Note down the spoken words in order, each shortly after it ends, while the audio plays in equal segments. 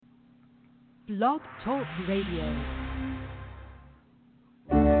Blog Talk Radio.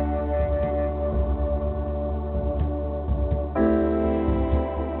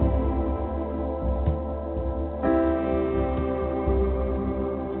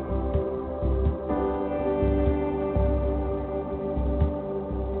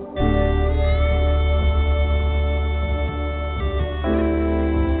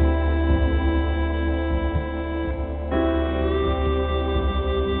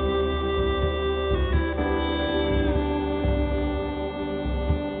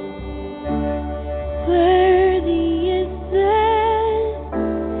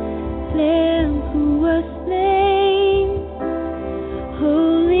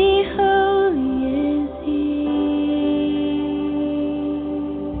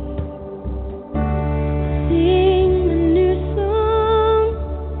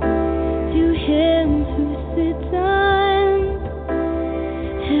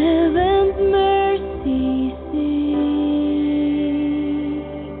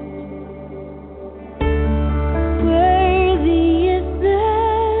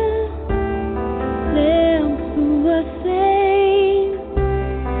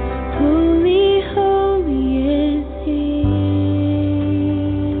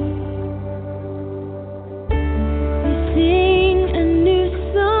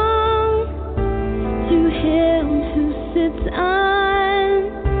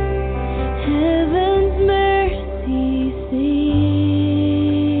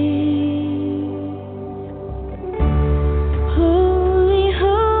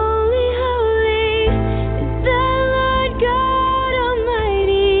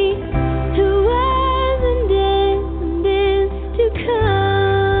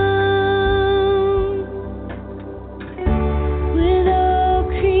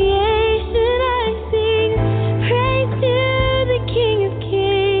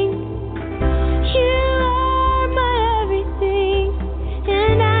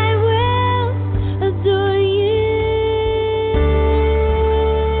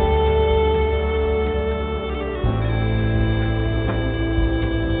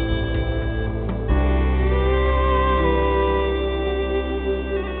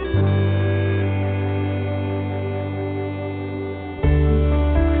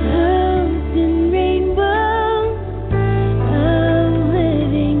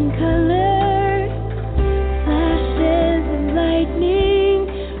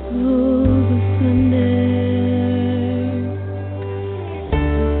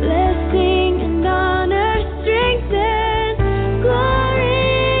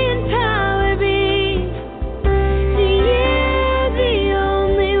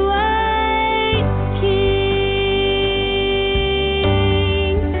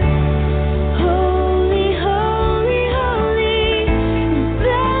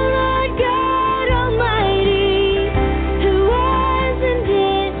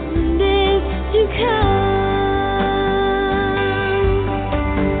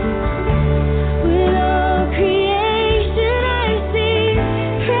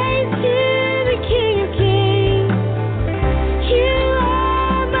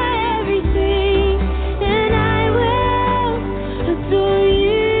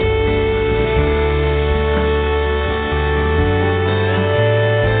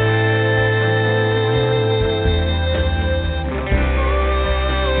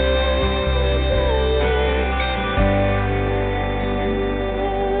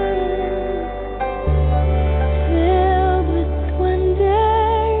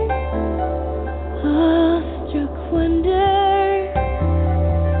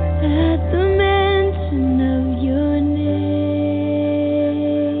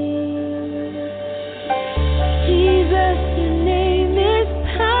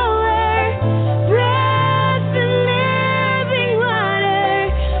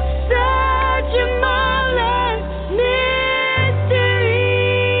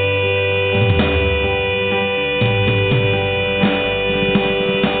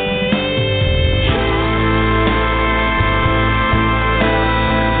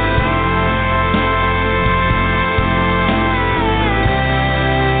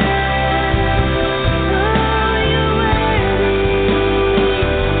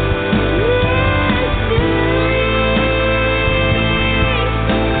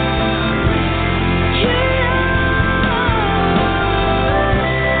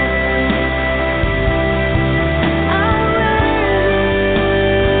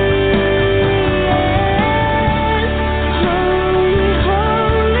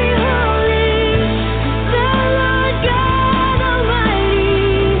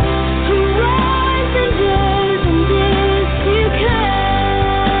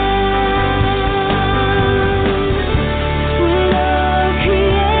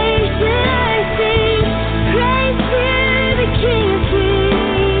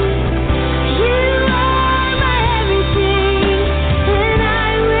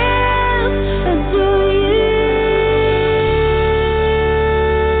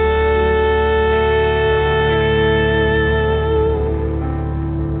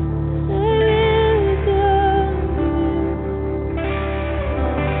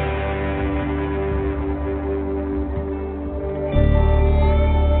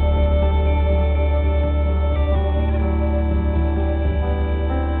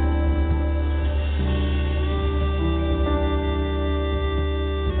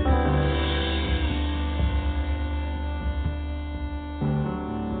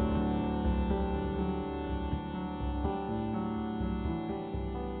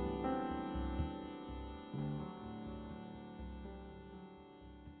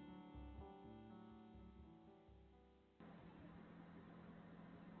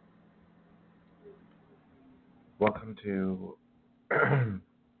 Welcome to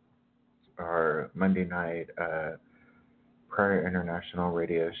our Monday night Prayer International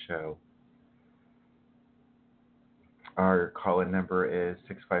radio show. Our call-in number is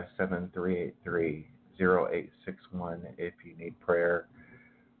 657-383-0861 if you need prayer,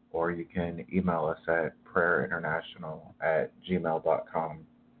 or you can email us at prayerinternational@gmail.com.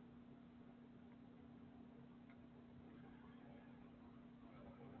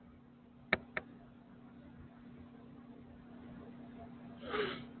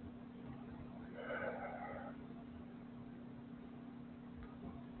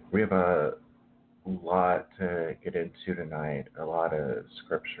 We have a lot to get into tonight, a lot of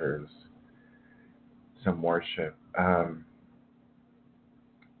scriptures, some worship.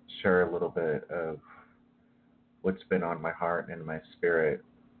 Share a little bit of what's been on my heart and my spirit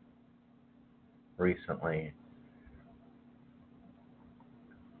recently.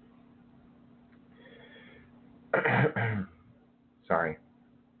 Sorry.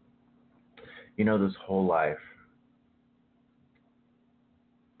 This whole life,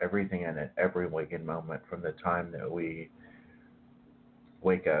 everything in it, every waking moment, from the time that we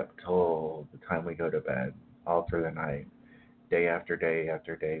wake up till the time we go to bed, all through the night, day after day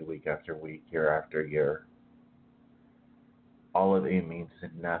after day, week after week, year after year, all of it means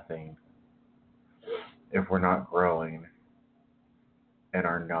nothing if we're not growing in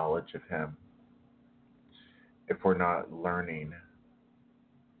our knowledge of Him, if we're not learning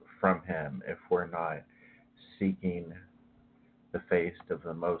from Him, if we're not seeking the face of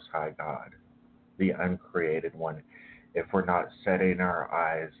the Most High God, the uncreated one, if we're not setting our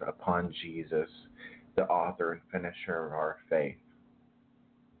eyes upon Jesus, the author and finisher of our faith.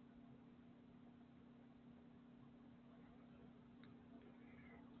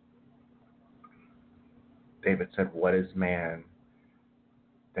 David said, "What is man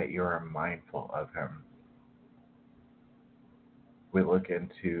that you are mindful of him?" We look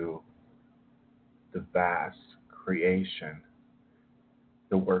into the vast creation,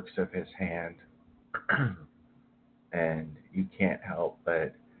 the works of His hand, and you can't help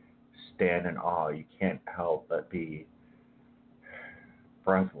but stand in awe. You can't help but be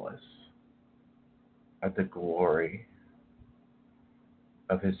breathless at the glory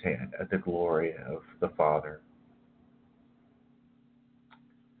of His hand, at the glory of the Father,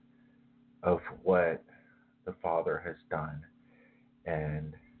 of what the Father has done,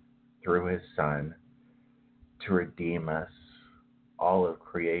 and through His Son, to redeem us, all of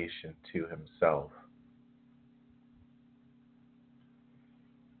creation, to Himself.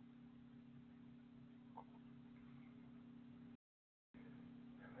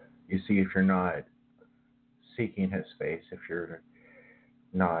 You see, if you're not seeking His face, if you're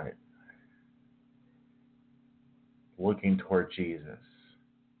not looking toward Jesus,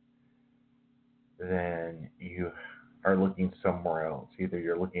 then you are looking somewhere else. Either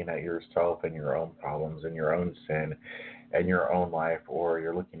you're looking at yourself and your own problems and your own sin and your own life, or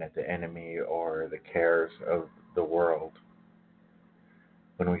you're looking at the enemy or the cares of the world,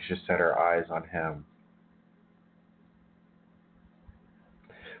 when we should set our eyes on Him.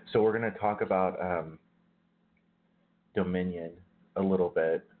 So we're going to talk about dominion a little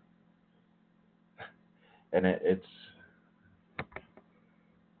bit. And it's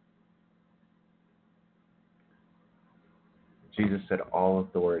Jesus said, "All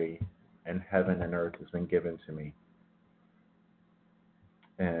authority in heaven and earth has been given to me."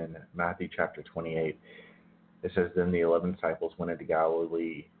 In Matthew chapter 28, it says, "Then the 11 disciples went into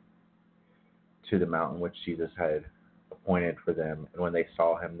Galilee to the mountain which Jesus had appointed for them. And when they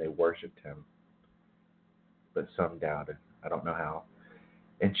saw Him, they worshipped Him. But some doubted." I don't know how.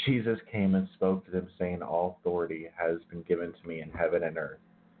 "And Jesus came and spoke to them, saying, 'All authority has been given to me in heaven and earth.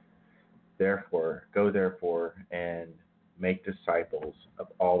 Go therefore and make disciples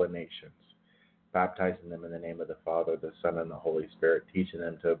of all the nations, baptizing them in the name of the Father, the Son, and the Holy Spirit, teaching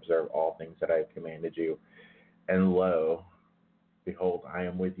them to observe all things that I have commanded you. And lo, behold, I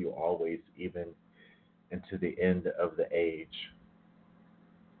am with you always, even unto the end of the age.'"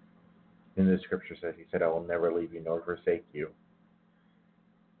 In the scripture says, He said, "I will never leave you nor forsake you."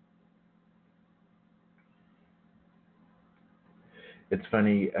 It's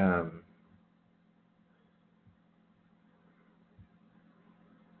funny,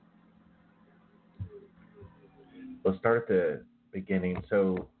 let's start at the beginning.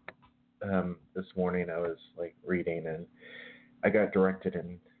 So this morning I was reading, and I got directed,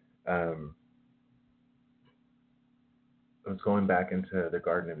 and I was going back into the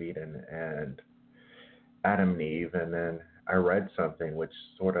Garden of Eden and Adam and Eve, and then I read something which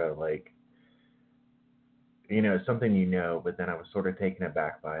sort of something but then I was sort of taken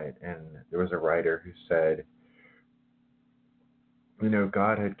aback by it. And there was a writer who said,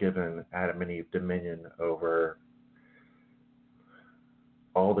 God had given Adam and Eve dominion over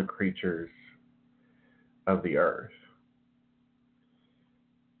all the creatures of the earth.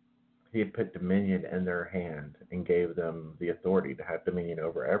 He had put dominion in their hand and gave them the authority to have dominion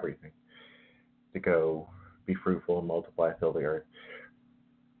over everything, to go be fruitful and multiply, fill the earth.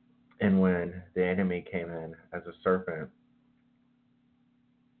 And when the enemy came in as a serpent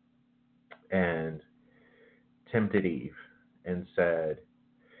and tempted Eve and said,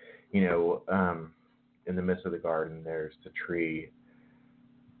 in the midst of the garden, there's the tree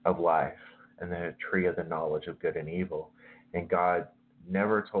of life and the tree of the knowledge of good and evil. And God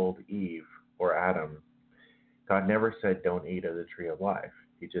never told Eve or Adam, God never said, don't eat of the tree of life.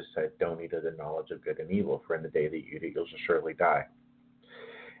 He just said, don't eat of the knowledge of good and evil, for in the day that you eat it, you'll surely die.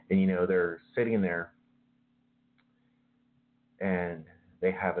 And, they're sitting there and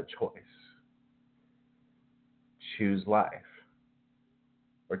they have a choice. Choose life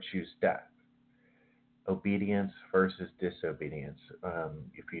or choose death. Obedience versus disobedience.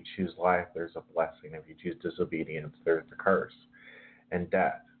 If you choose life, there's a blessing. If you choose disobedience, there's the curse and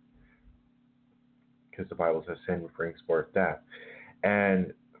death. Because the Bible says sin brings forth death.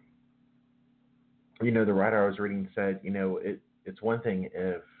 And, the writer I was reading said, it's one thing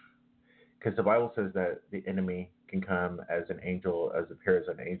because the Bible says that the enemy can come as appear as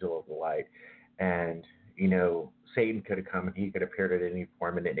an angel of the light. And, Satan could have come and he could have appeared in any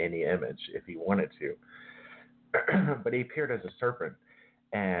form and in any image if he wanted to. But he appeared as a serpent,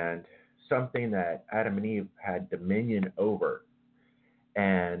 and something that Adam and Eve had dominion over.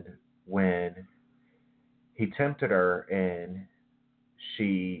 And when he tempted her and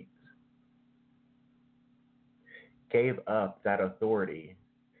she gave up that authority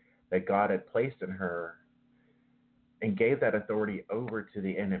that God had placed in her and gave that authority over to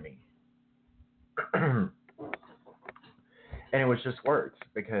the enemy. And it was just words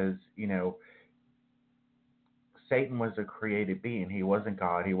because, Satan was a created being. He wasn't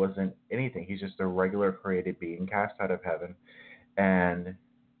God. He wasn't anything. He's just a regular created being cast out of heaven. And,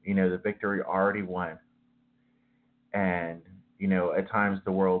 the victory already won. And, at times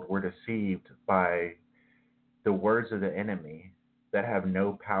the world were deceived by the words of the enemy that have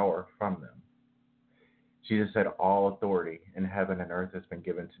no power from them. Jesus said, all authority in heaven and earth has been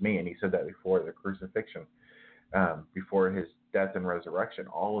given to me. And he said that before the crucifixion, before his death and resurrection.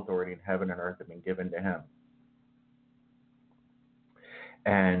 All authority in heaven and earth have been given to him.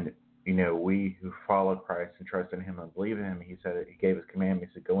 And, we who follow Christ and trust in him and believe in him, he said, he gave his commandment.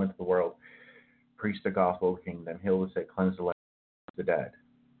 He said, go into the world, preach the gospel of the kingdom, heal the sick, cleanse the lepers, the dead.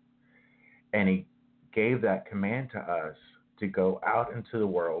 And he gave that command to us to go out into the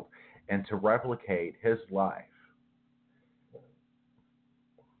world and to replicate his life,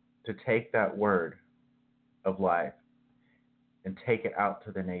 to take that word of life and take it out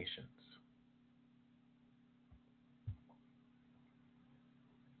to the nations.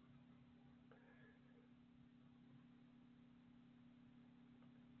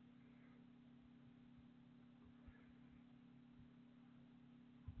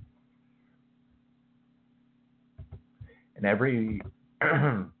 And every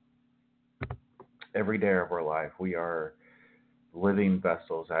day of our life, we are living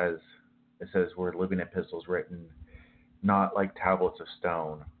vessels, as it says, we're living epistles written not like tablets of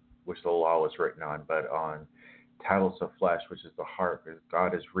stone, which the law was written on, but on tablets of flesh, which is the heart, because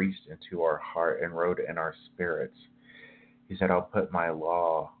God has reached into our heart and wrote it in our spirits. He said, I'll put my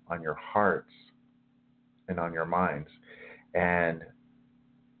law on your hearts and on your minds. And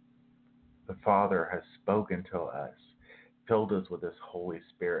the Father has spoken to us, filled us with his Holy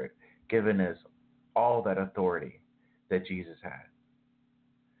Spirit, given us all that authority that Jesus had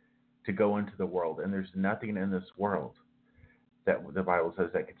to go into the world. And there's nothing in this world that the Bible says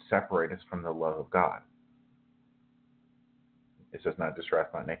that could separate us from the love of God. It says not distress,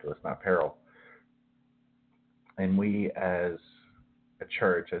 not Nicholas, not peril. And we as a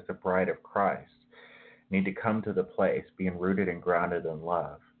church, as the bride of Christ, need to come to the place being rooted and grounded in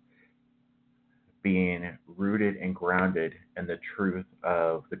love, being rooted and grounded in the truth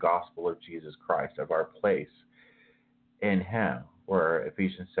of the gospel of Jesus Christ, of our place in him, where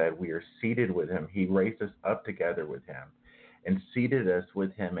Ephesians said we are seated with him. He raised us up together with him and seated us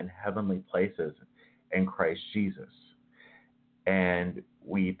with him in heavenly places in Christ Jesus. And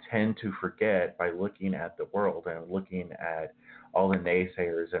we tend to forget by looking at the world and looking at all the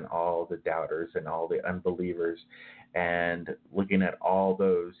naysayers and all the doubters and all the unbelievers and looking at all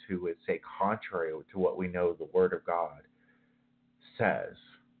those who would say contrary to what we know the Word of God says.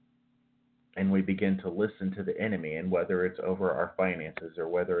 and we begin to listen to the enemy, and whether it's over our finances or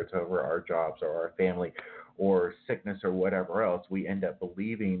whether it's over our jobs or our family or sickness or whatever else, we end up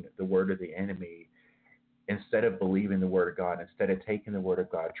believing the word of the enemy instead of believing the word of God, instead of taking the word of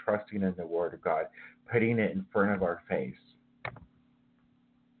God, trusting in the word of God, putting it in front of our face,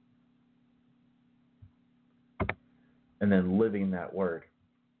 and then living that word.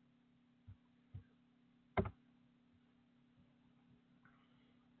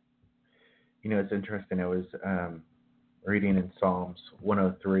 It's interesting. I was reading in Psalms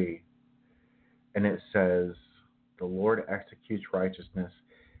 103, and it says, "The Lord executes righteousness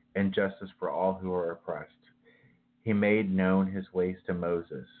and justice for all who are oppressed. He made known his ways to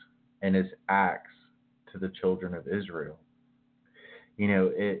Moses and his acts to the children of Israel."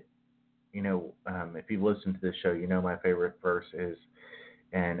 It. If you've listened to this show, my favorite verse is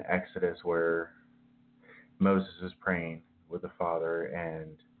in Exodus where Moses is praying with the Father,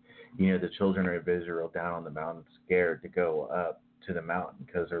 and the children of Israel down on the mountain scared to go up to the mountain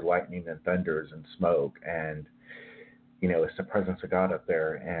because there's lightning and thunders and smoke, and it's the presence of God up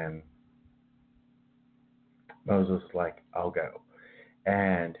there. And Moses is like, "I'll go,"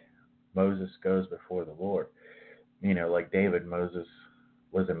 and Moses goes before the Lord. Like David, Moses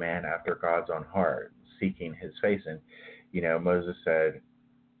was a man after God's own heart, seeking His face. And Moses said,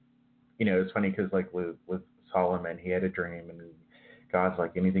 it's funny because like with Solomon, he had a dream, and God's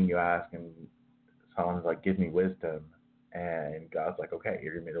like, "Anything you ask," and Solomon's like, "Give me wisdom," and God's like, "Okay,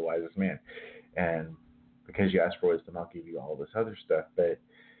 you're gonna be the wisest man, and because you asked for wisdom, I'll give you all this other stuff." But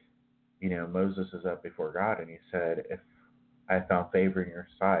Moses is up before God, and he said, "If I found favor in your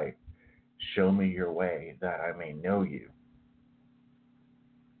sight, show me your way that I may know you."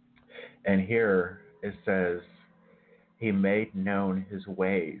 And here it says, He made known His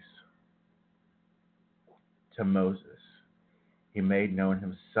ways to Moses. He made known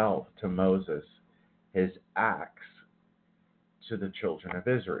Himself to Moses, His acts to the children of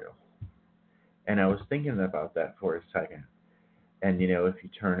Israel. And I was thinking about that for a second. And if you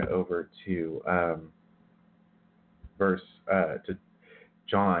turn over to to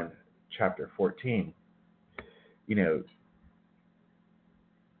John chapter 14,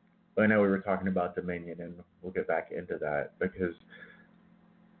 I know we were talking about dominion, and we'll get back into that, because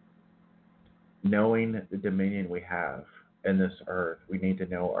knowing the dominion we have in this earth, we need to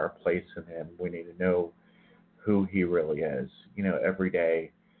know our place in Him. We need to know who He really is. Every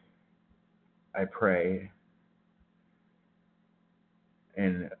day I pray,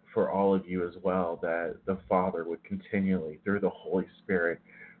 and for all of you as well, that the Father would continually, through the Holy Spirit,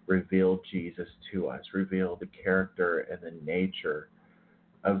 reveal Jesus to us, reveal the character and the nature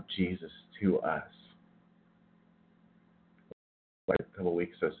of Jesus to us. Like a couple of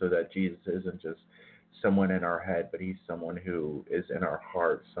weeks ago, so that Jesus isn't just someone in our head, but He's someone who is in our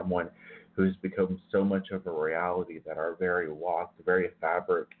heart, someone who has become so much of a reality that our very walk, the very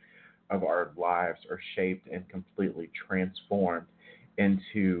fabric of our lives are shaped and completely transformed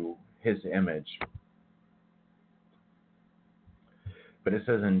into His image. But it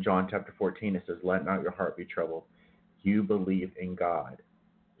says in John chapter 14, it says, "Let not your heart be troubled. You believe in God.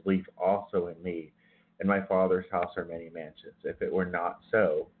 Believe also in me. In my Father's house are many mansions. If it were not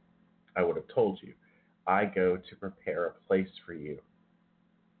so, I would have told you. I go to prepare a place for you."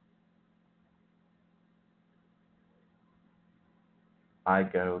 I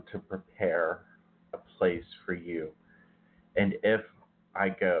go to prepare a place for you. And if I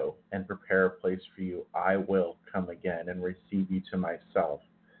go and prepare a place for you, I will come again and receive you to myself,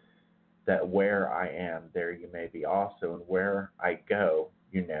 that where I am, there you may be also. And where I go,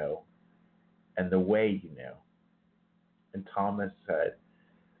 you know, and the way you know. And Thomas said,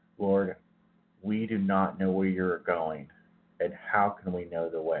 "Lord, we do not know where you're going, and how can we know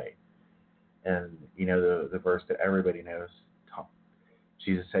the way?" And the verse that everybody knows,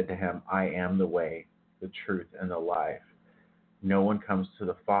 Jesus said to him, "I am the way, the truth, and the life. No one comes to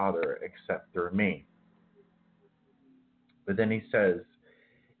the Father except through me." But then he says,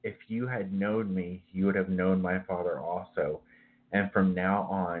 "If you had known me, you would have known my Father also. And from now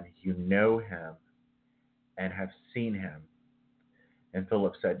on, you know him and have seen him." And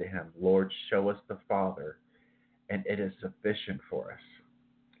Philip said to him, "Lord, show us the Father, and it is sufficient for us."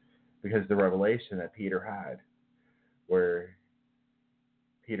 Because the revelation that Peter had, where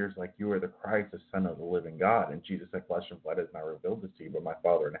Peter's like, "You are the Christ, the Son of the living God." And Jesus said, "Flesh and blood has not revealed this to you, but my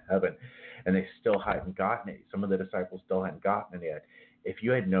Father in heaven." And they still hadn't gotten it. Some of the disciples still hadn't gotten it yet. "If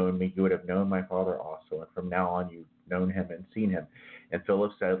you had known me, you would have known my Father also. And from now on, you've known him and seen him." And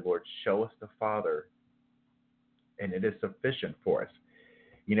Philip said, "Lord, show us the Father, and it is sufficient for us."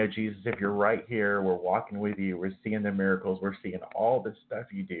 Jesus, if you're right here, we're walking with you, we're seeing the miracles, we're seeing all this stuff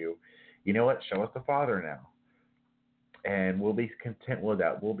you do. You know what? Show us the Father now. And we'll be content with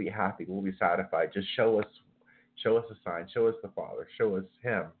that. We'll be happy. We'll be satisfied. Just show us a sign. Show us the Father. Show us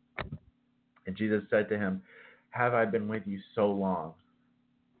him. And Jesus said to him, have I been with you so long,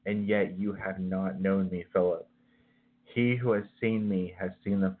 and yet you have not known me, Philip? He who has seen me has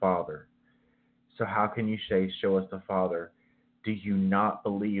seen the Father. So how can you say, show us the Father? Do you not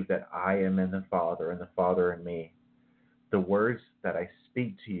believe that I am in the Father and the Father in me? The words that I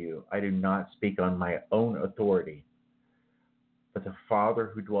speak to you, I do not speak on my own authority, but the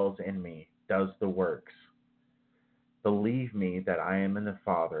Father who dwells in me does the works. Believe me that I am in the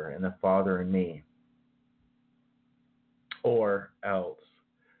Father and the Father in me. Or else,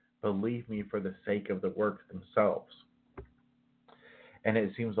 believe me for the sake of the works themselves. And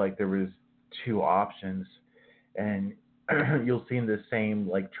it seems like there was two options, and you'll see the same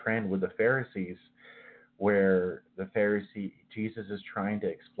trend with the Pharisees, where Jesus is trying to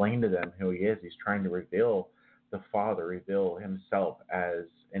explain to them who he is. He's trying to reveal the Father, reveal himself as,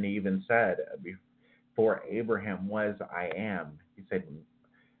 and he even said, before Abraham was, I am. He said,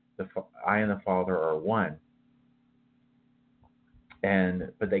 I and the Father are one.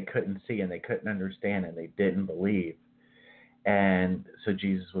 But they couldn't see and they couldn't understand and they didn't believe. And so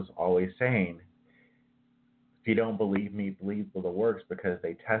Jesus was always saying, if you don't believe me, believe the works, because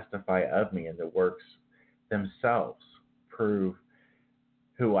they testify of me, and the works themselves prove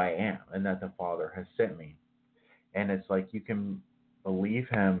who I am and that the Father has sent me. And it's like you can believe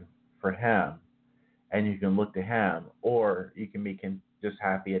him for him and you can look to him, or you can be just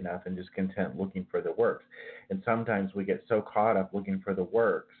happy enough and just content looking for the works. And sometimes we get so caught up looking for the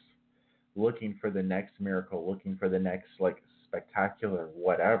works, looking for the next miracle, looking for the next spectacular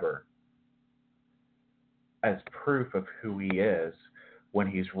whatever, as proof of who he is, when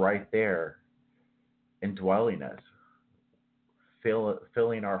he's right there indwelling us,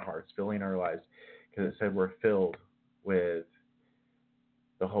 filling our hearts, filling our lives, because it said we're filled with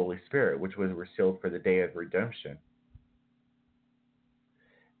the Holy Spirit, which we're sealed for the day of redemption.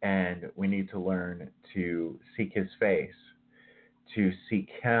 And we need to learn to seek his face, to seek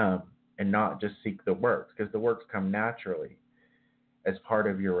him, and not just seek the works, because the works come naturally as part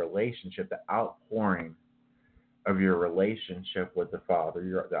of your relationship, the outpouring of your relationship with the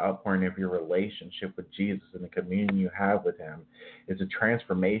Father, the outpouring of your relationship with Jesus and the communion you have with him is a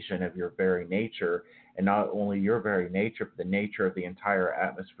transformation of your very nature, and not only your very nature, but the nature of the entire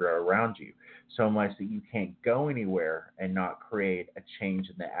atmosphere around you, so much that you can't go anywhere and not create a change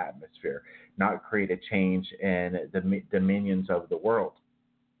in the atmosphere, not create a change in the dominions of the world.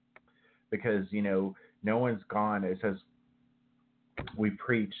 Because, no one's gone. It says, we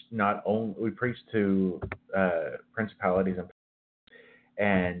preach to principalities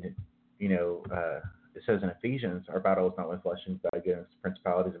and it says in Ephesians, our battle is not with flesh and blood, against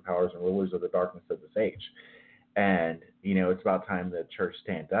principalities and powers and rulers of the darkness of this age. And it's about time the church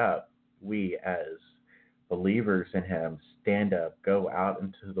stand up. We as believers in him stand up, go out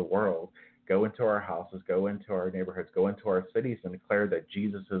into the world, go into our houses, go into our neighborhoods, go into our cities, and declare that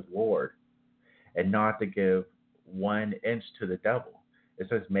Jesus is Lord, and not to give 1 inch to the devil. It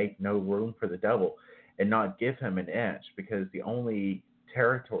says make no room for the devil, and not give him an inch, because the only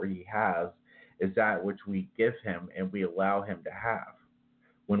territory he has is that which we give him and we allow him to have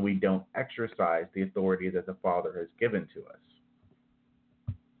when we don't exercise the authority that the Father has given to us.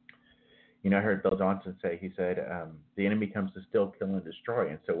 I heard Bill Johnson say, he said, the enemy comes to steal, kill, and destroy.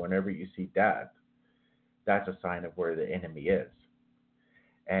 And so whenever you see death, that's a sign of where the enemy is.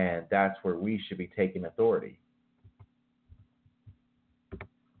 And that's where we should be taking authority.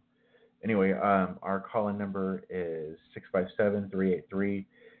 Anyway, our call-in number is 657-383-0861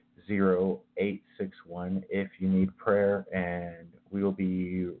 if you need prayer, and we will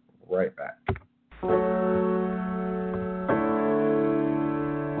be right back.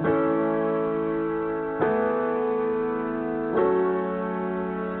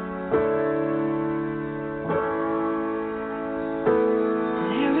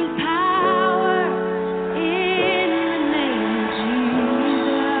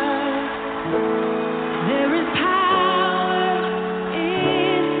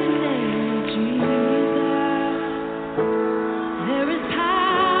 There is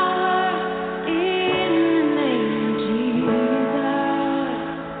power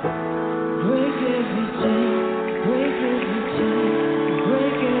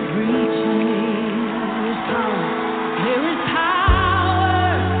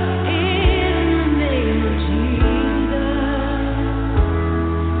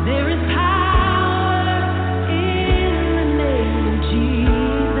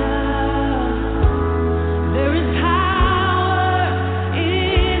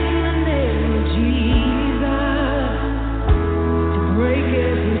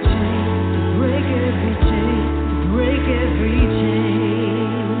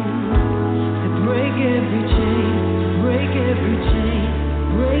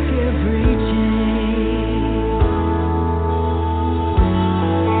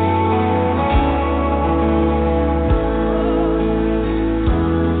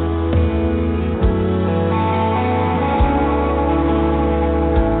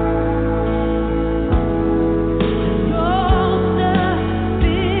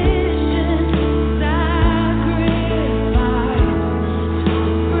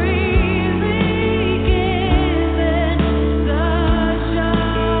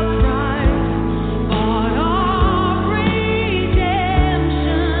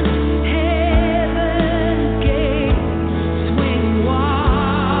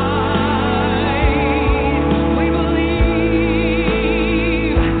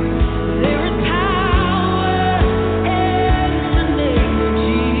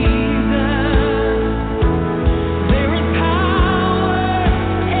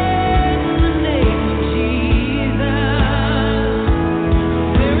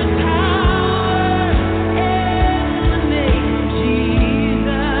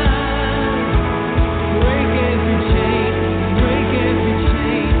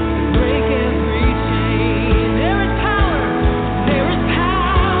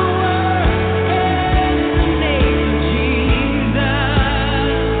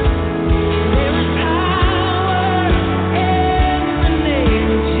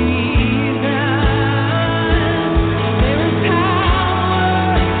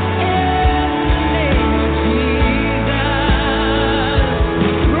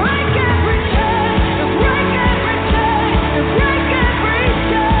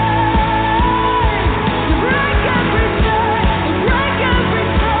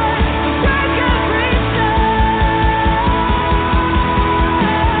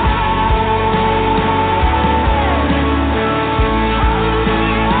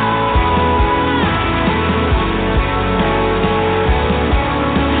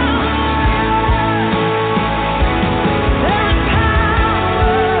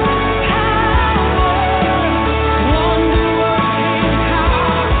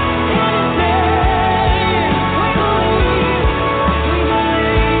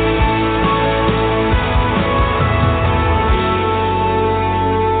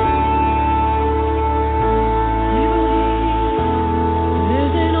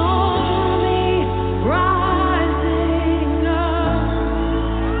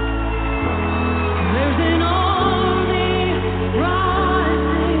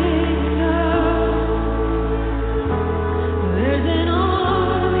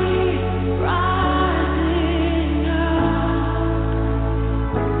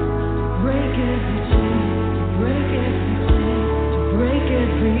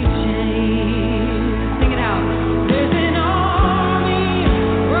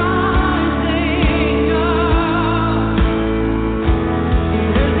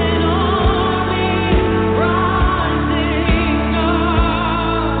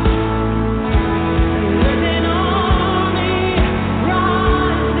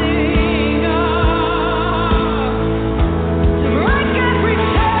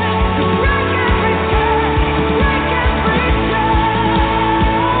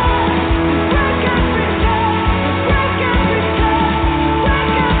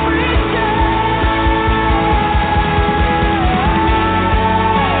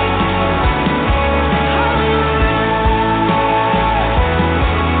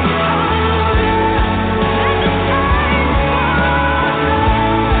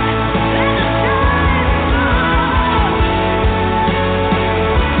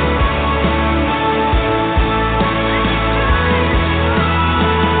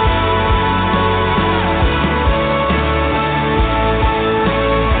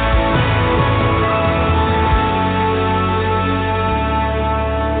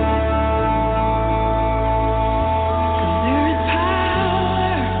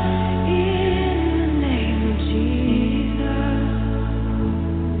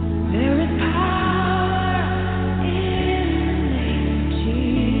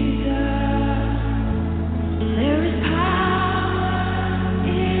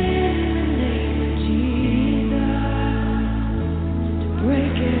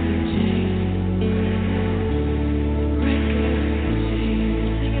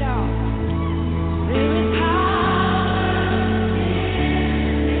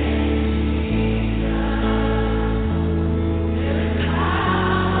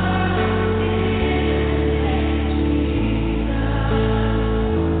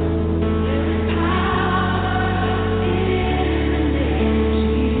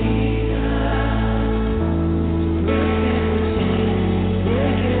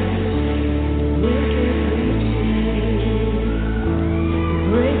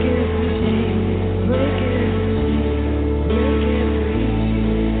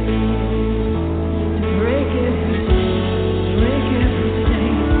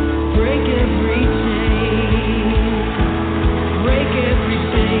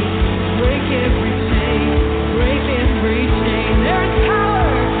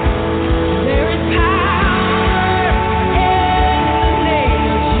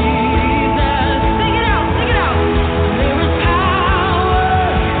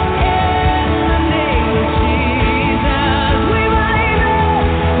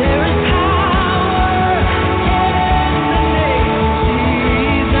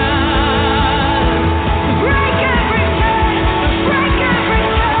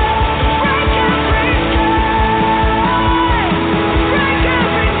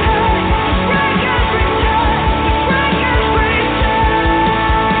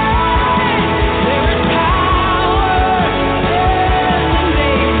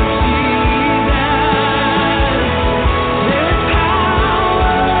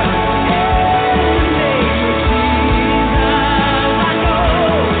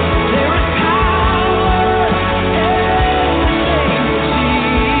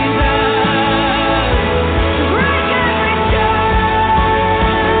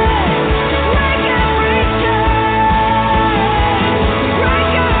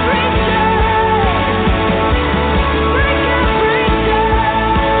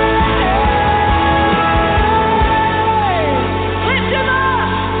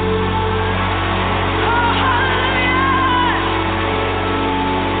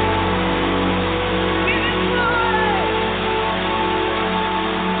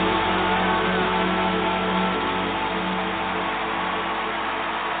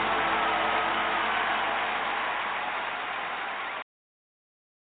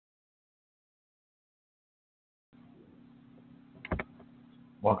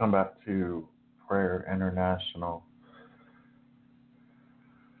Welcome back to Prayer International.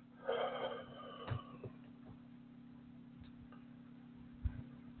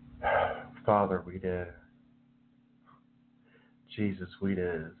 Father, Jesus, we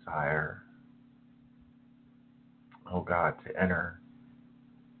desire, oh God, to enter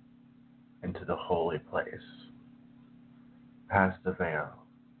into the holy place, past the veil,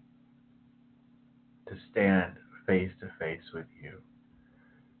 to stand face to face with you,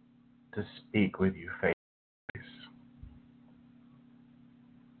 to speak with you face to face.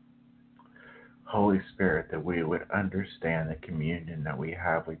 Holy Spirit, that we would understand the communion that we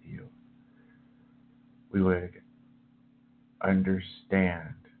have with you. We would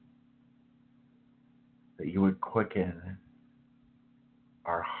understand that you would quicken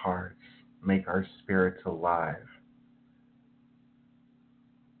our hearts, make our spirits alive,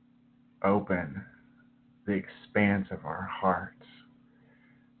 open the expanse of our hearts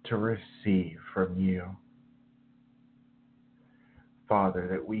to receive from you. Father,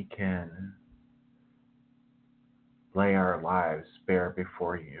 that we can lay our lives bare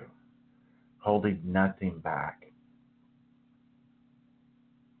before you, holding nothing back.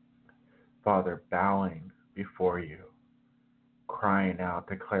 Father, bowing before you, crying out,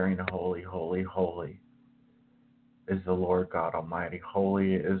 declaring, holy, holy, holy is the Lord God Almighty.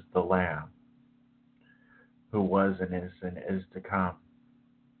 Holy is the Lamb who was and is to come.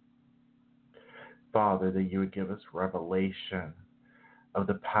 Father, that you would give us revelation of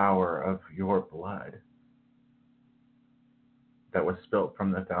the power of your blood that was spilt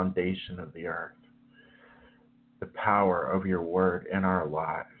from the foundation of the earth, the power of your word in our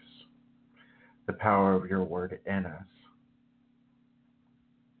lives, the power of your word in us.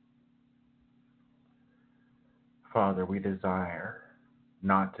 Father, we desire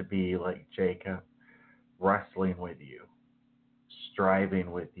not to be like Jacob, wrestling with you,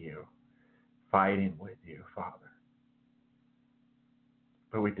 striving with you, fighting with you, Father.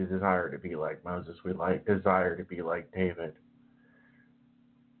 But we desire to be like Moses. We desire to be like David.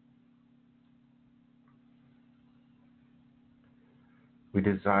 We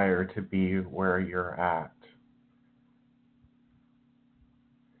desire to be where you're at.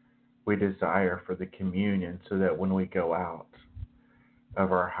 We desire for the communion so that when we go out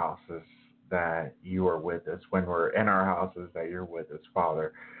of our houses, that you are with us. When we're in our houses, that you're with us,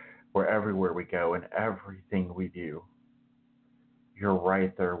 Father. Where everywhere we go and everything we do, you're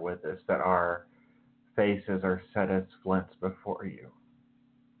right there with us, that our faces are set as flints before you,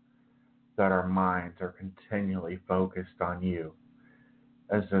 that our minds are continually focused on you.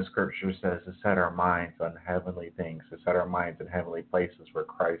 As the scripture says, to set our minds on heavenly things, to set our minds in heavenly places where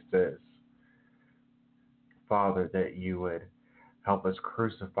Christ is. Father, that you would help us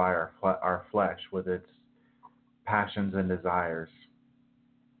crucify our flesh with its passions and desires.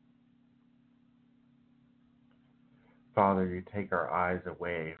 Father, you take our eyes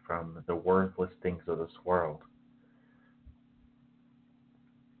away from the worthless things of this world.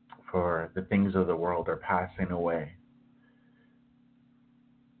 For the things of the world are passing away.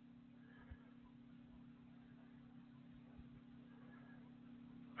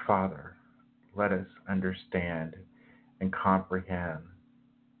 Father, let us understand and comprehend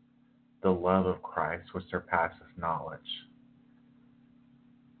the love of Christ which surpasses knowledge.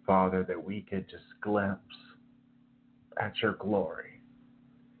 Father, that we could just glimpse at your glory.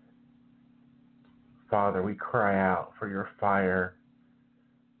 Father, we cry out for your fire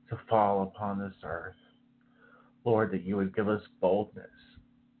to fall upon this earth. Lord, that you would give us boldness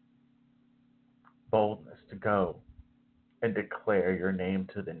to go and declare your name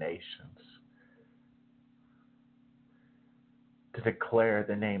to the nations, to declare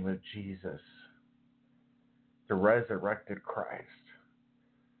the name of Jesus, the resurrected Christ,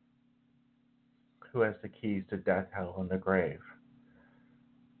 who has the keys to death, hell, and the grave.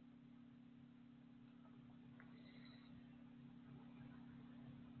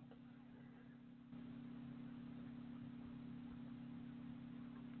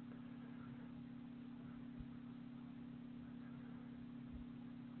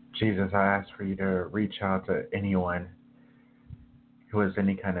 Jesus, I ask for you to reach out to anyone who has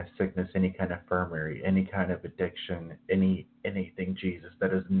any kind of sickness, any kind of infirmity, any kind of addiction, anything, Jesus,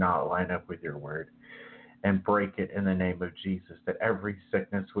 that does not line up with your word, and break it in the name of Jesus, that every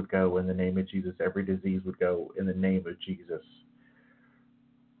sickness would go in the name of Jesus, every disease would go in the name of Jesus.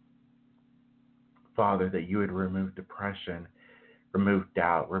 Father, that you would remove depression, remove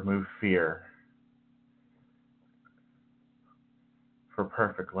doubt, remove fear. For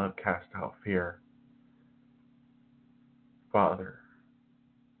perfect love cast out fear. Father,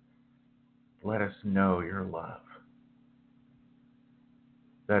 let us know your love.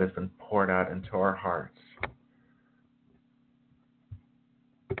 that has been poured out into our hearts.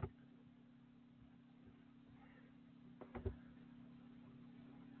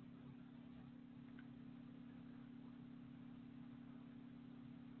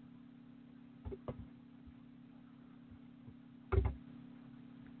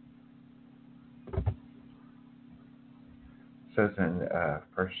 It says in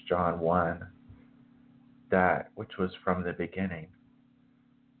 1 John 1, that which was from the beginning,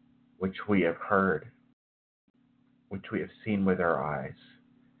 which we have heard, which we have seen with our eyes,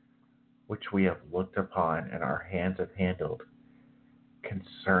 which we have looked upon and our hands have handled,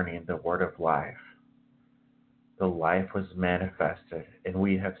 concerning the word of life. The life was manifested, and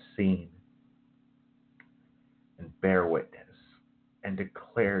we have seen and bear witness and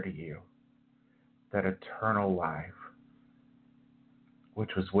declare to you that eternal life,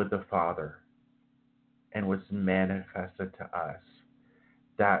 which was with the Father and was manifested to us,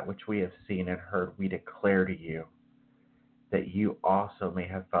 that which we have seen and heard, we declare to you, that you also may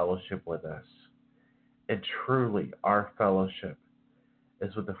have fellowship with us. And truly, our fellowship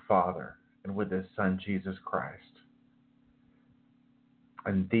is with the Father and with His Son, Jesus Christ.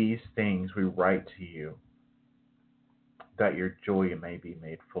 And these things we write to you, that your joy may be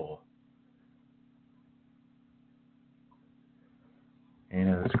made full.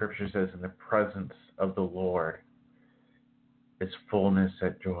 And the scripture says, in the presence of the Lord is fullness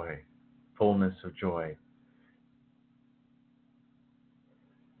of joy. Fullness of joy.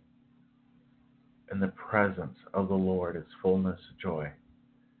 In the presence of the Lord is fullness of joy.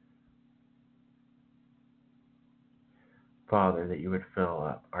 Father, that you would fill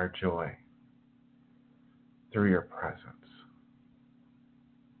up our joy through your presence.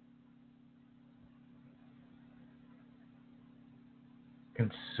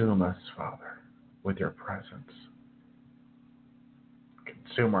 Consume us, Father, with your presence.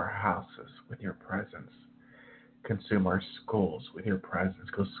 Consume our houses with your presence. Consume our schools with your presence.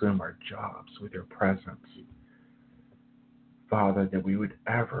 Consume our jobs with your presence. Father, that we would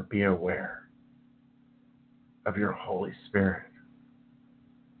ever be aware of your Holy Spirit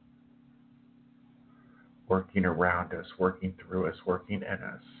working around us, working through us, working in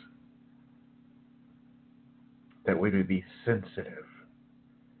us. That we would be sensitive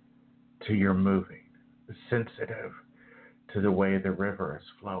to your moving, sensitive to the way the river is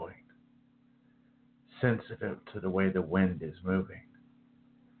flowing, sensitive to the way the wind is moving.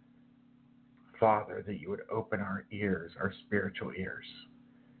 Father, that you would open our ears, our spiritual ears,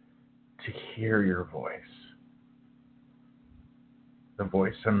 to hear your voice, the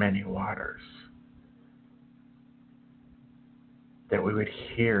voice of many waters, that we would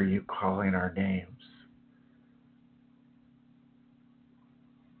hear you calling our names.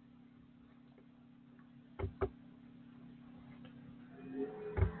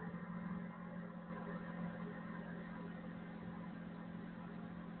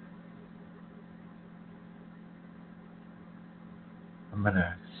 I'm going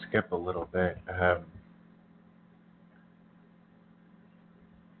to skip a little bit. It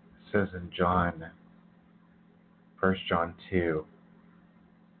says in John, 1 John 2,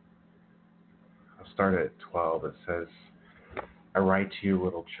 I'll start at 12. It says, I write to you,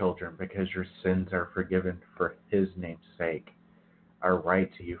 little children, because your sins are forgiven for his name's sake. I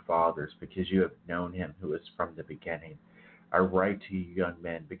write to you, fathers, because you have known him who is from the beginning. I write to you, young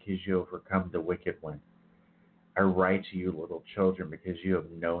men, because you have overcome the wicked one. I write to you, little children, because you have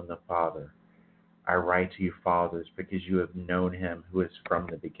known the Father. I write to you, fathers, because you have known him who is from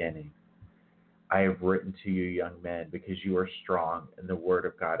the beginning. I have written to you, young men, because you are strong, and the word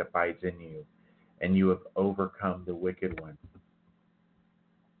of God abides in you, and you have overcome the wicked one.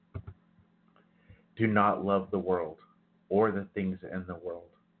 Do not love the world, or the things in the world.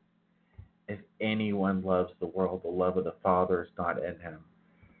 If anyone loves the world, the love of the Father is not in him.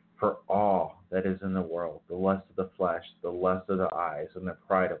 For all that is in the world, the lust of the flesh, the lust of the eyes, and the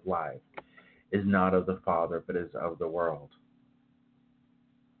pride of life, is not of the Father, but is of the world.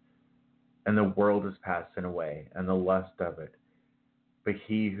 And the world is passing away, and the lust of it. But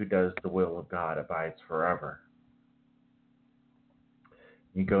he who does the will of God abides forever.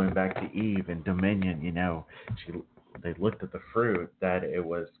 You going back to Eve and dominion, they looked at the fruit, that it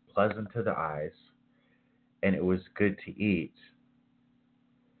was pleasant to the eyes, and it was good to eat.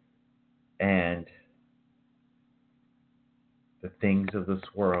 And the things of this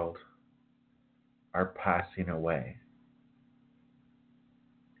world are passing away.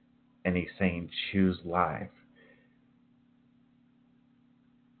 And he's saying, choose life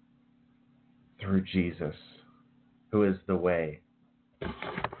through Jesus, who is the way,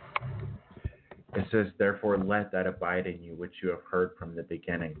 It says, therefore, let that abide in you which you have heard from the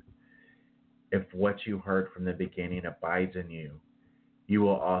beginning. If what you heard from the beginning abides in you, you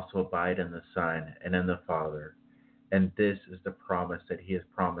will also abide in the Son and in the Father. And this is the promise that he has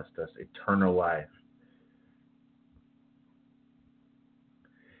promised us, eternal life.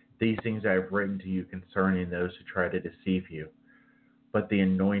 These things I have written to you concerning those who try to deceive you. But the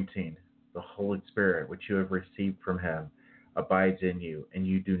anointing, the Holy Spirit, which you have received from him, abides in you, and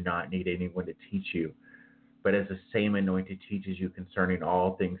you do not need anyone to teach you. But as the same anointing teaches you concerning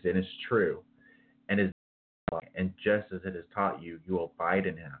all things, and is true, and just as it has taught you, you will abide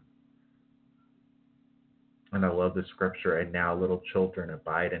in him. And I love the scripture, and now little children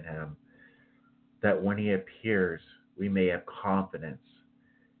abide in him, that when he appears, we may have confidence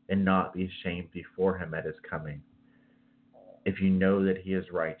and not be ashamed before him at his coming. If you know that he is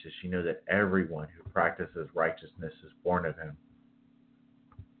righteous, you know that everyone who practices righteousness is born of him.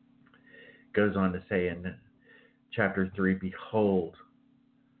 Goes on to say in chapter 3, behold,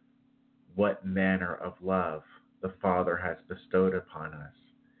 what manner of love the Father has bestowed upon us,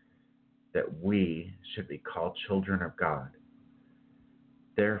 that we should be called children of God.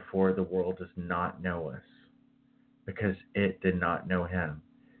 Therefore the world does not know us, because it did not know him.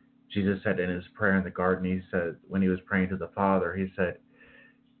 Jesus said in his prayer in the garden, he said, when he was praying to the Father, he said,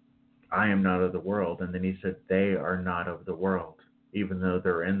 I am not of the world. And then he said, they are not of the world, even though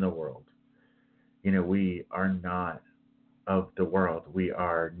they're in the world. You know, we are not of the world. We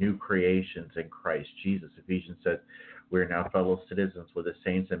are new creations in Christ Jesus. Ephesians says, we are now fellow citizens with the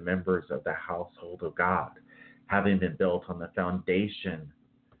saints and members of the household of God, having been built on the foundation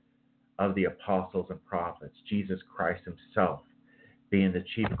of the apostles and prophets, Jesus Christ himself being the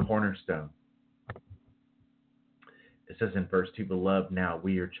chief cornerstone. It says in verse 2, beloved, now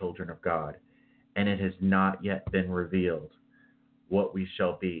we are children of God, and it has not yet been revealed what we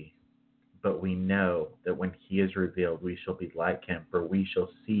shall be. But we know that when he is revealed, we shall be like him, for we shall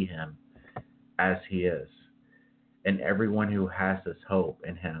see him as he is. And everyone who has this hope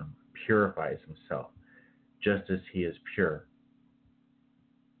in him purifies himself, just as he is pure.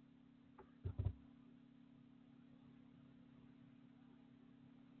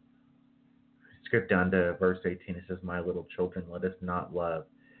 Skip down to verse 18. It says, my little children, let us not love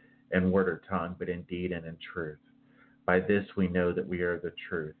in word or tongue, but in deed and in truth. By this we know that we are the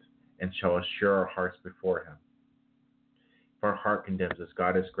truth, and shall assure our hearts before him. If our heart condemns us,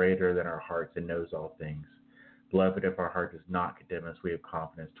 God is greater than our hearts and knows all things. Beloved, if our heart does not condemn us, we have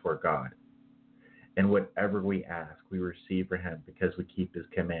confidence toward God. And whatever we ask, we receive from him, because we keep his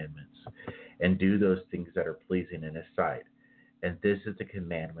commandments and do those things that are pleasing in his sight. And this is the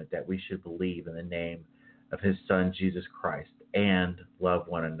commandment, that we should believe in the name of his Son, Jesus Christ, and love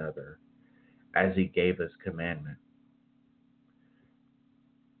one another, as he gave us commandment.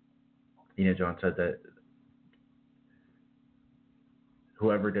 You know, John said that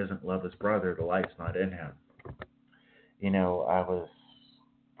whoever doesn't love his brother, the light's not in him. You know, I was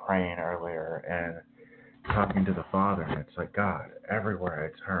praying earlier and talking to the Father, and it's like, God,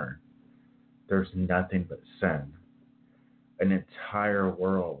 everywhere I turn, there's nothing but sin. An entire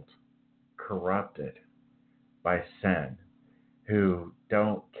world corrupted by sin, who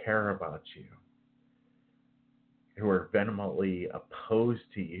don't care about you, who are vehemently opposed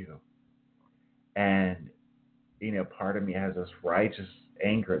to you. And, you know, part of me has this righteous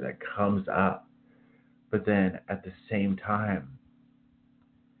anger that comes up. But then at the same time,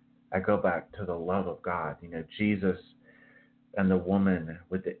 I go back to the love of God. You know, Jesus and the woman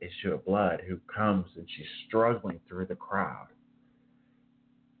with the issue of blood who comes and she's struggling through the crowd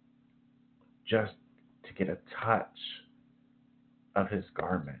just to get a touch of his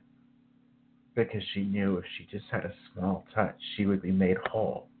garment, because she knew if she just had a small touch, she would be made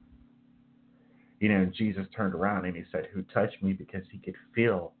whole. You know, and Jesus turned around and he said, who touched me? Because he could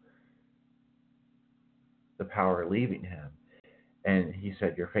feel the power leaving him. And he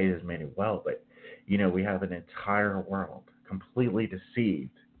said, your faith has made it well. But, you know, we have an entire world completely deceived,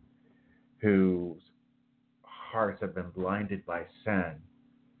 whose hearts have been blinded by sin,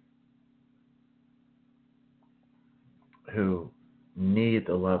 who need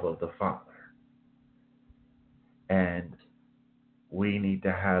the love of the Father. And we need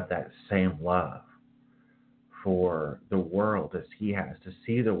to have that same love for the world as he has, to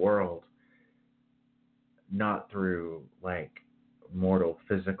see the world not through like mortal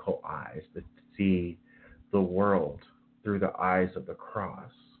physical eyes, but to see the world through the eyes of the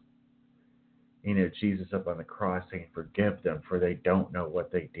cross. You know, Jesus up on the cross saying, forgive them, for they don't know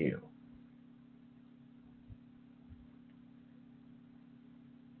what they do.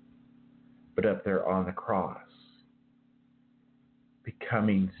 But up there on the cross,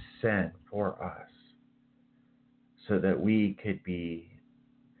 becoming sin for us so that we could be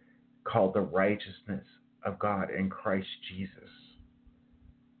called the righteousness of God in Christ Jesus.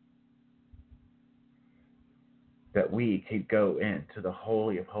 That we could go into the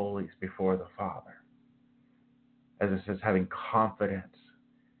Holy of Holies before the Father. As it says, having confidence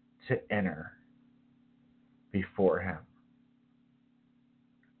to enter before Him.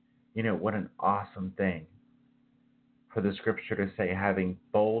 You know, what an awesome thing for the scripture to say, having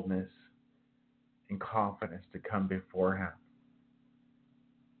boldness and confidence to come before Him.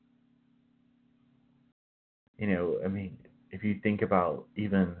 You know, I mean, if you think about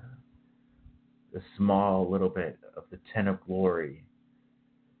even the small little bit of the tent of glory,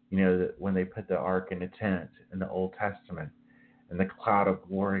 you know, that when they put the ark in a tent in the Old Testament, and the cloud of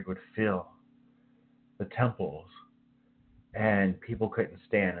glory would fill the temples, and people couldn't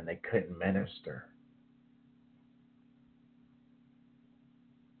stand and they couldn't minister.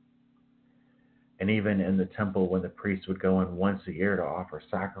 And even in the temple, when the priests would go in once a year to offer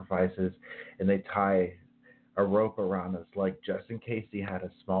sacrifices, and they tie a rope around his leg just in case he had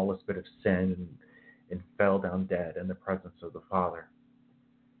a smallest bit of sin and fell down dead in the presence of the Father.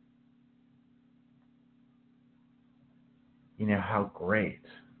 You know how great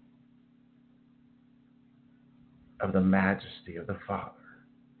of the majesty of the Father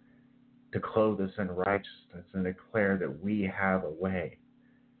to clothe us in righteousness and declare that we have a way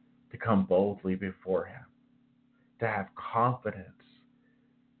to come boldly before Him, to have confidence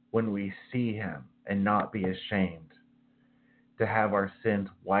when we see Him and not be ashamed, to have our sins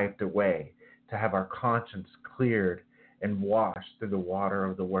wiped away, to have our conscience cleared and washed through the water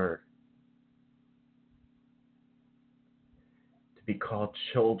of the Word, to be called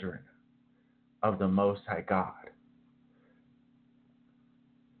children of the Most High God,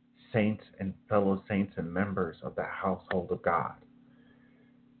 saints and fellow saints and members of the household of God,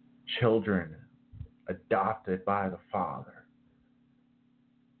 children adopted by the Father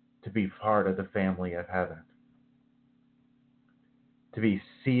to be part of the family of heaven, to be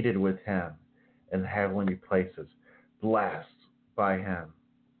seated with Him in heavenly places, blessed by Him.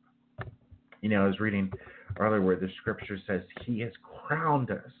 You know, I was reading earlier where the scripture says He has crowned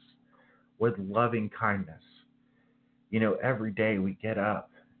us with loving kindness. You know, every day we get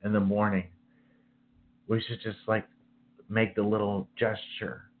up in the morning, we should just make the little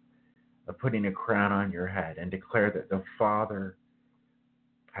gesture of putting a crown on your head and declare that the Father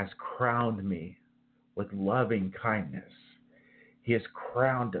has crowned me with loving kindness. He has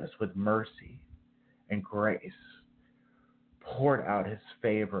crowned us with mercy and grace, poured out His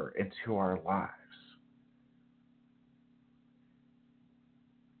favor into our lives,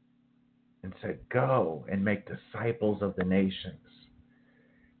 and said, go and make disciples of the nations,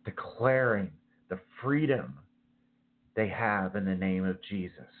 declaring the freedom they have in the name of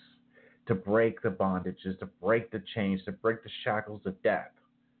Jesus, to break the bondages, to break the chains, to break the shackles of death.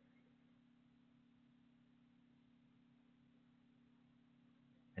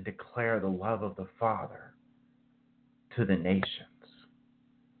 And declare the love of the Father to the nations.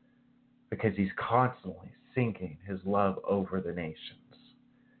 Because He's constantly sinking His love over the nations.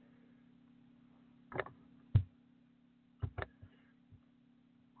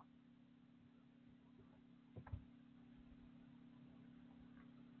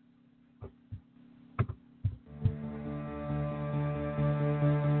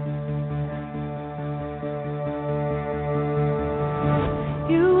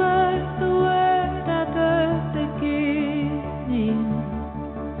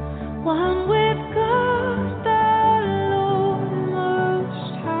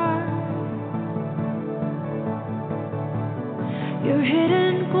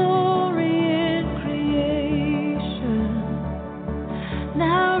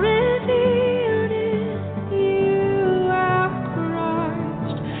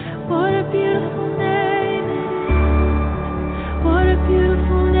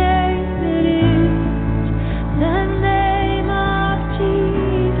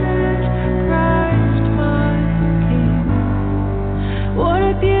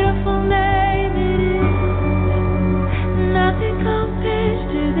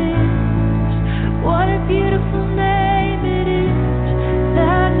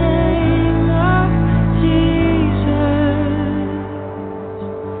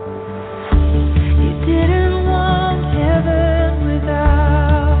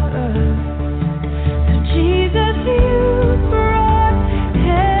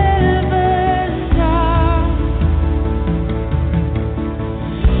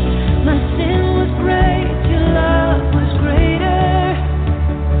 My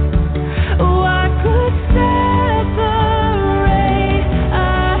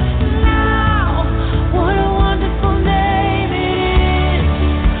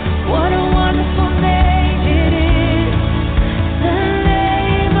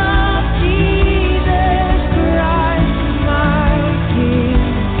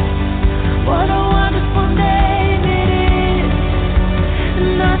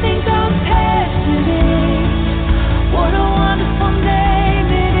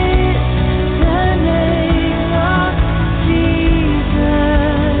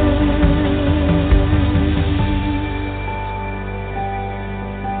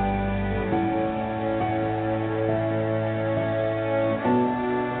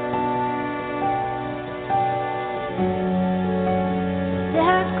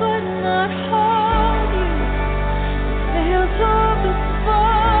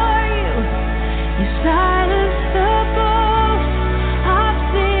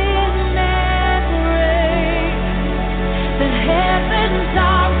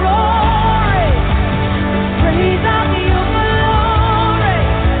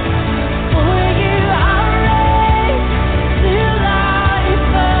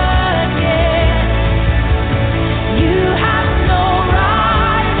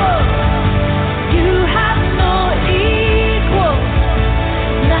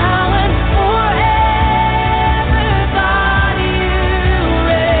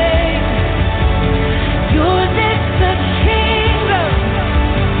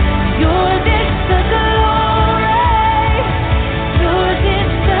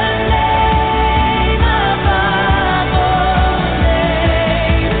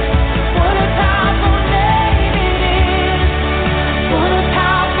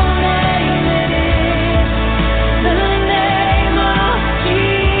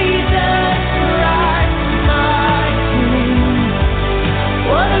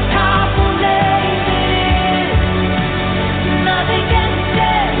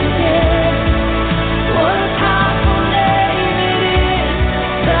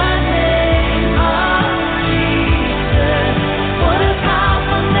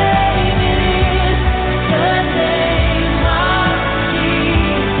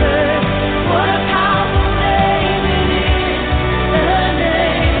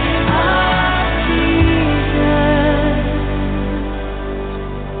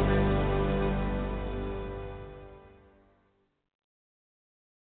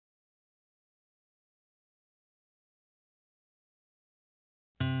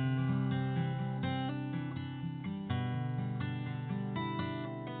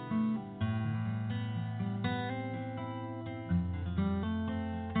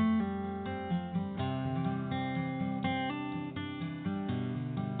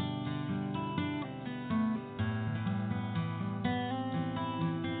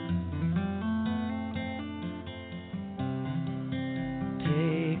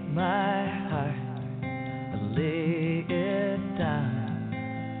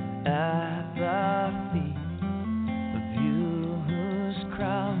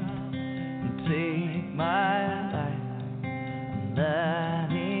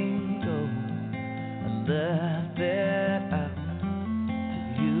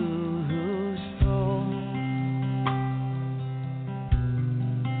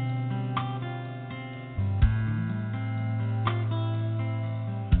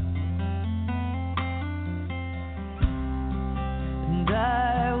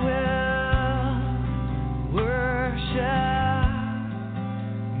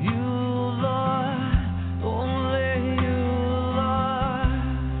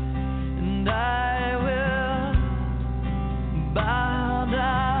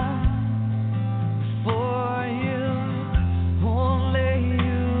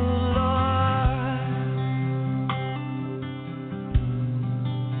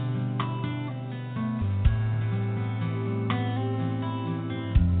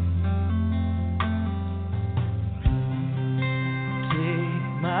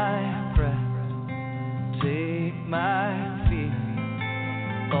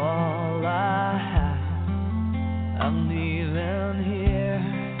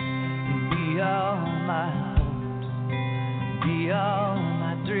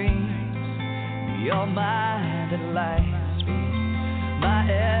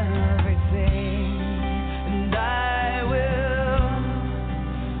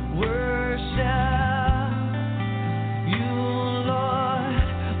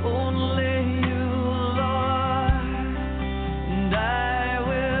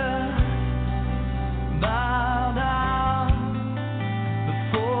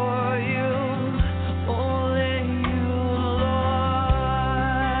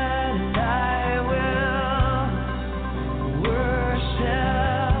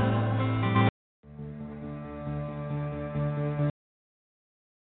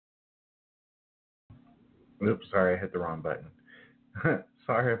Oops, sorry, I hit the wrong button.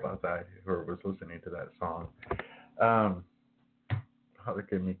 Sorry about that, whoever was listening to that song. Father,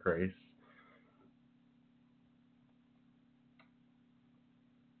 give me grace.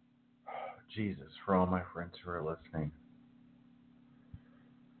 Jesus, for all my friends who are listening,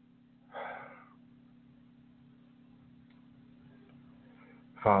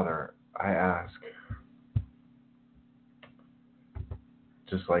 Father, I ask,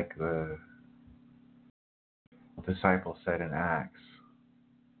 just like the disciples said in Acts,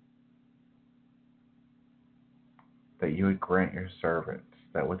 that you would grant your servants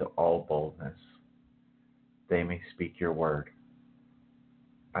that with all boldness they may speak your word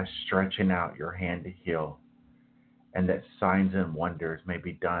by stretching out your hand to heal, and that signs and wonders may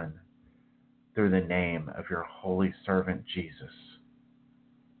be done through the name of your holy servant Jesus.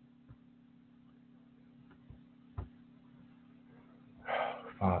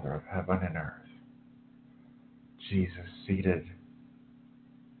 Father of heaven and earth, Jesus seated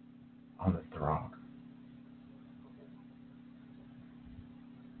on the throne.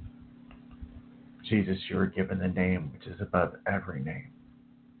 Jesus, you were given the name which is above every name.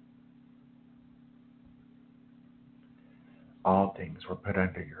 All things were put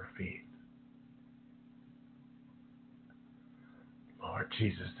under your feet. Lord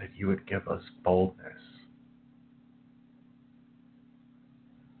Jesus, that you would give us boldness.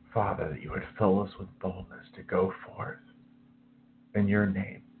 Father, that you would fill us with boldness to go forth in your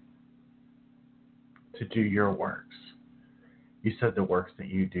name, to do your works. You said the works that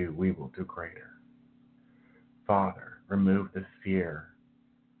you do, we will do greater. Father, remove the fear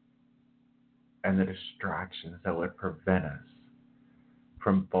and the distractions that would prevent us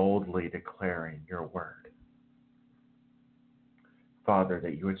from boldly declaring your word. Father,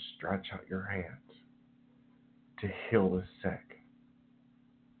 that you would stretch out your hands to heal the sick,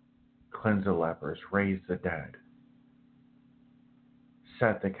 cleanse the lepers, raise the dead,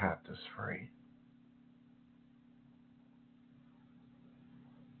 set the captives free.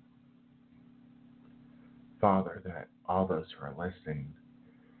 Father, that all those who are listening,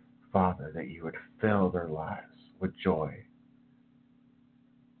 Father, that you would fill their lives with joy.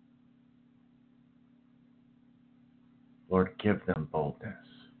 Lord, give them boldness.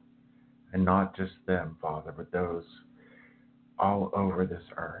 And not just them, Father, but those all over this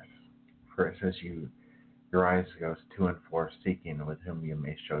earth. For it says your eyes goes to and fro, seeking with whom you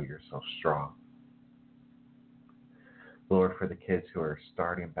may show yourself strong. Lord, for the kids who are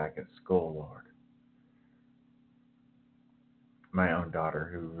starting back at school, Lord. My own daughter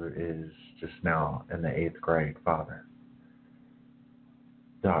who is just now in the 8th grade, Father.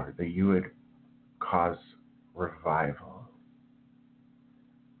 Daughter, that you would cause revival.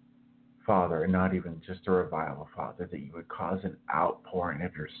 Father, and not even just a revival, Father, that you would cause an outpouring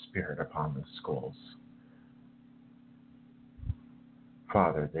of your Spirit upon the schools.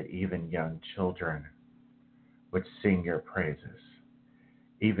 Father, that even young children would sing your praises.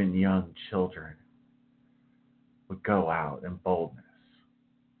 Even young children would go out in boldness,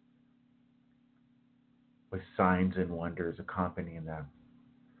 with signs and wonders accompanying them.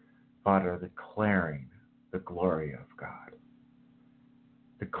 Father, declaring the glory of God,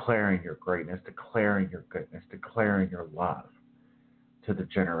 declaring your greatness, declaring your goodness, declaring your love to the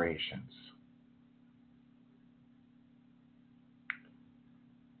generations.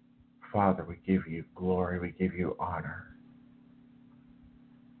 Father, we give you glory, we give you honor.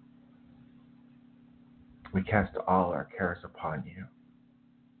 We cast all our cares upon you.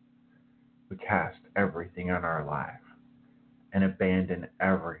 We cast everything on our life and abandon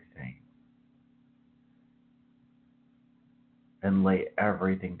everything and lay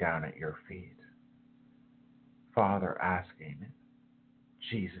everything down at your feet. Father, asking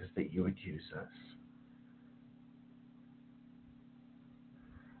Jesus that you would use us.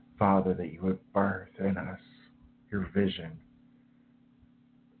 Father, that you would birth in us your vision.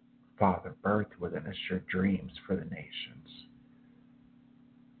 Father, birth within us your dreams for the nations.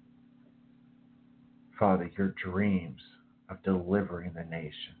 Father, your dreams of delivering the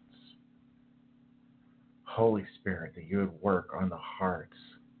nations. Holy Spirit, that you would work on the hearts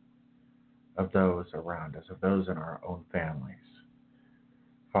of those around us, of those in our own families.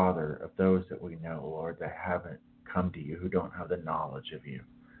 Father, of those that we know, Lord, that haven't come to you, who don't have the knowledge of you.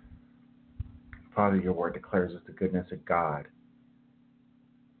 Father, your word declares us the goodness of God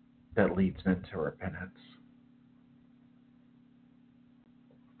that leads men to repentance.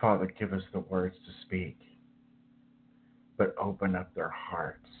 Father, give us the words to speak, but open up their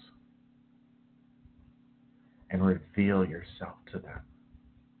hearts and reveal yourself to them.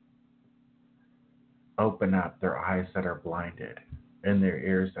 Open up their eyes that are blinded and their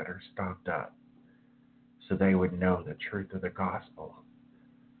ears that are stopped up, so they would know the truth of the gospel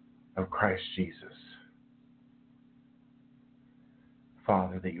of Christ Jesus.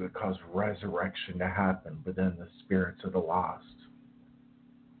 Father, that you would cause resurrection to happen within the spirits of the lost.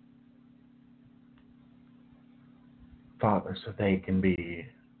 Father, so they can be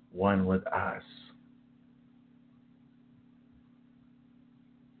one with us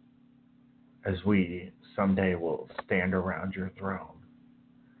as we someday will stand around your throne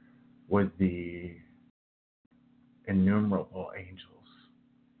with the innumerable angels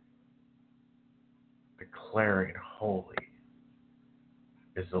declaring, holy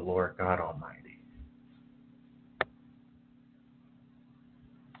is the Lord God Almighty.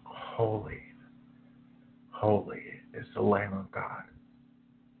 Holy, holy is the Lamb of God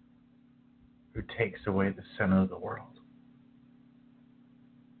who takes away the sin of the world.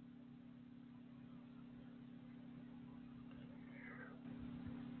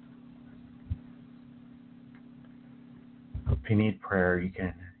 If you need prayer, you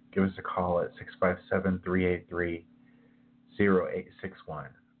can give us a call at 657-383-0861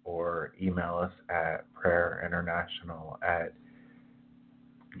 or email us at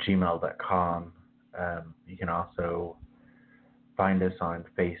prayerinternational@gmail.com. You can also find us on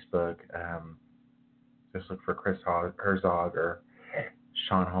Facebook. Just look for Chris Herzog or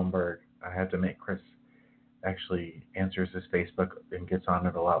Sean Holmberg. I have to admit, Chris actually answers his Facebook and gets on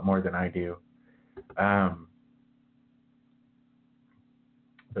it a lot more than I do.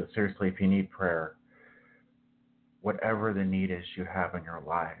 But seriously, if you need prayer, whatever the need is you have in your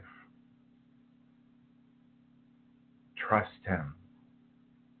life, trust Him.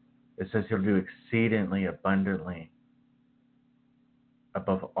 It says He'll do exceedingly abundantly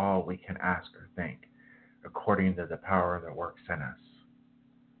above all we can ask or think, according to the power that works in us.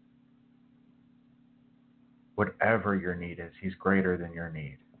 Whatever your need is, He's greater than your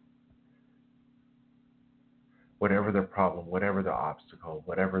need. Whatever the problem, whatever the obstacle,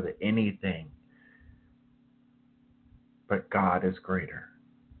 whatever the anything, but God is greater.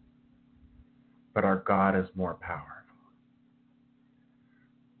 But our God is more powerful.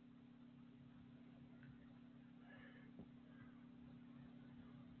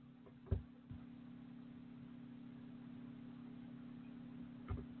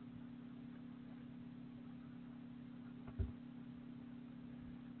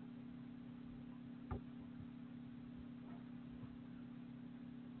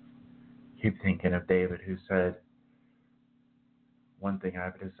 Keep thinking of David, who said, one thing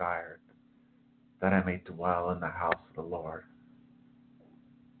I've desired, that I may dwell in the house of the Lord,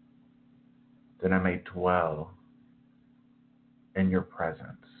 that I may dwell in your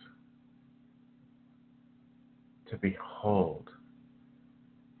presence, to behold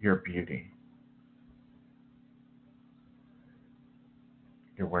your beauty.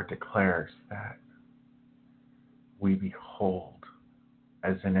 Your word declares that we behold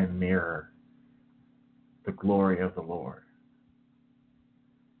as in a mirror the glory of the Lord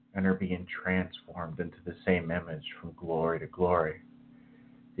and are being transformed into the same image from glory to glory,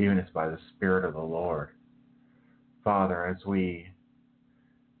 even as by the Spirit of the Lord. Father, as we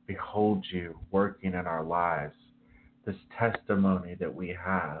behold you working in our lives, this testimony that we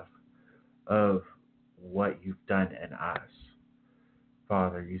have of what you've done in us.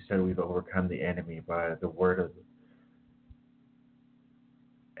 Father, you said we've overcome the enemy by the word of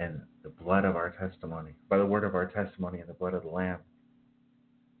and the blood of our testimony, by the word of our testimony and the blood of the Lamb.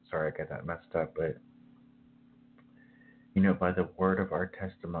 Sorry, I got that messed up, but by the word of our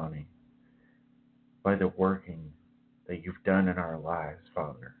testimony, by the working that you've done in our lives,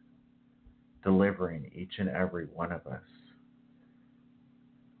 Father, delivering each and every one of us.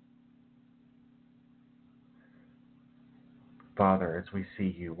 Father, as we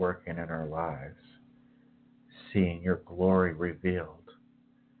see you working in our lives, seeing your glory revealed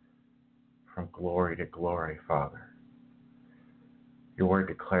from glory to glory, Father, your word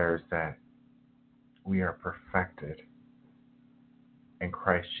declares that we are perfected in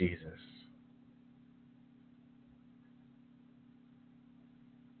Christ Jesus.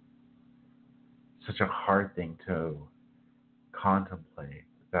 Such a hard thing to contemplate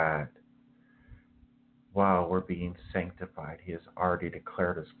that while we're being sanctified, He has already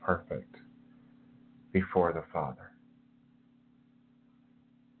declared us perfect before the Father.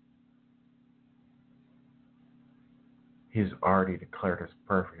 He's already declared us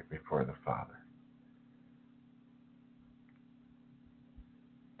perfect before the Father.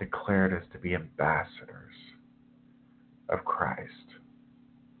 Declared us to be ambassadors of Christ.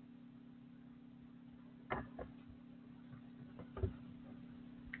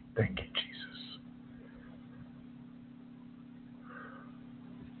 Thank you, Jesus.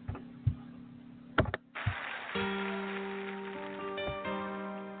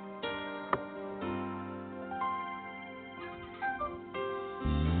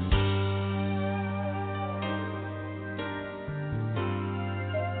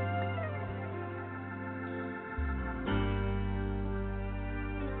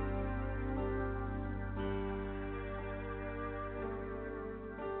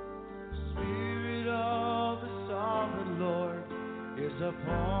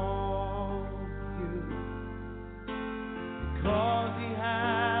 upon you, because He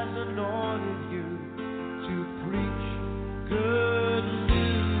has anointed you to preach good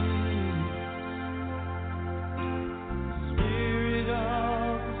news. The Spirit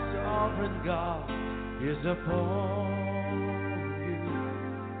of the sovereign God is upon you,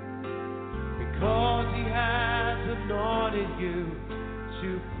 because He has anointed you to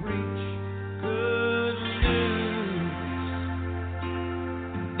preach good news.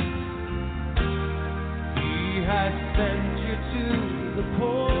 He has sent you to the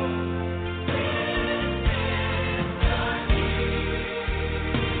poor,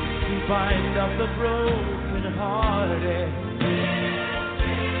 to bind up the brokenhearted,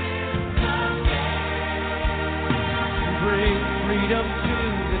 to bring freedom to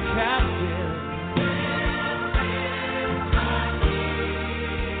the captive,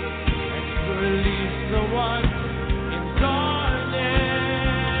 and to release the one in darkness.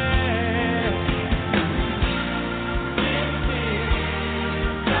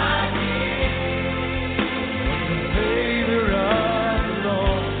 The favor of the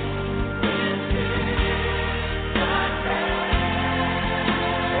Lord,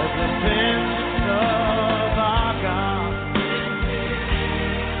 of the vengeance of our God.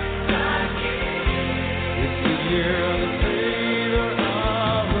 It's the year of the favor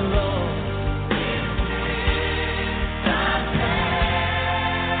of the Lord,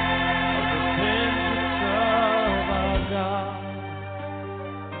 of the vengeance of our God.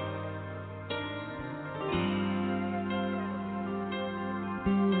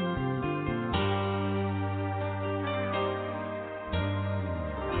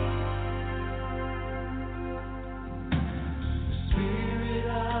 The Spirit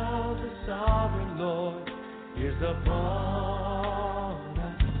of the sovereign Lord is upon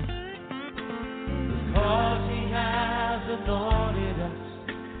us, because He has anointed us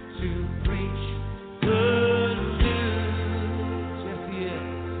to preach good news. Yes, He is.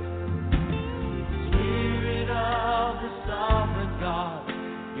 The Spirit of the sovereign God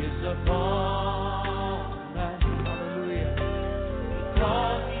is upon us. Hallelujah.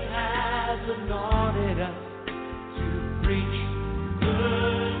 Because He has anointed us to preach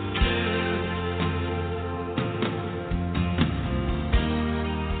good news.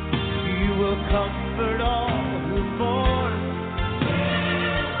 He will comfort all who mourn.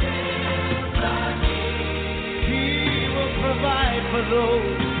 He will provide for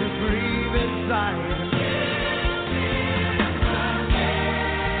those who grieve in Zion.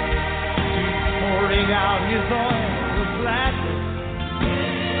 He's pouring out His oil of gladness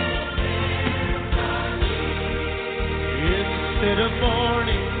instead of mourning.